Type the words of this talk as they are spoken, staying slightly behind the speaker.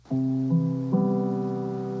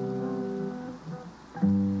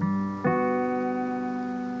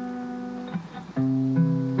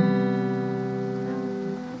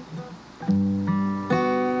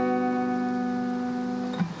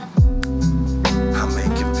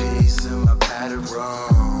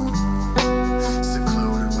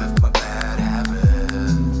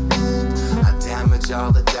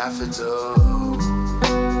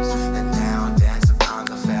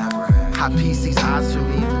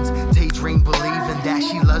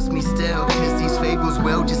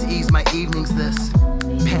evenings this.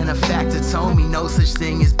 Benefactor told me no such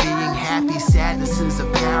thing as being happy. Sadness is a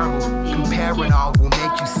parable. Comparing all will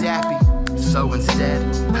make you sappy. So instead,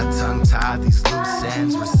 I tongue-tied these loose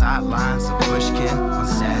ends. Recite lines of Pushkin on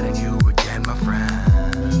Saturn, you again, my friend.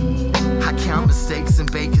 I count mistakes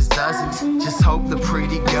and baker's dozens. Just hope the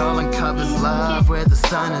pretty girl uncovers love where the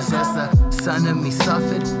sun is. As the son of me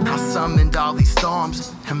suffered, I summoned all these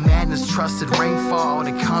storms, and madness trusted rainfall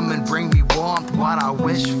to come and bring me warmth. What I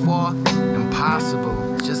wish for,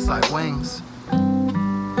 impossible, just like wings.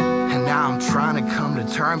 And now I'm trying to come to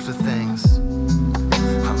terms with things.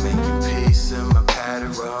 I'm making peace in my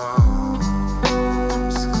padded room,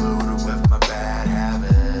 secluded with my bad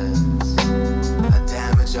habits. I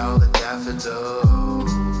damage all the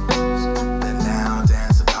daffodils that now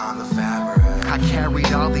dance upon the fabric. I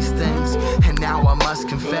carried all these things, and now I must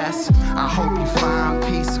confess, I hope you find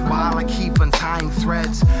peace while I keep untying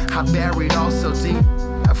threads. I buried all so deep,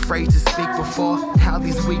 afraid to speak before. Now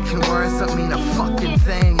these weakened words don't mean a fucking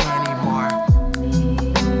thing anymore.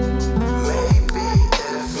 Maybe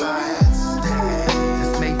if I had stayed,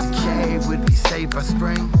 this made decay would be saved by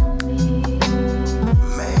spring.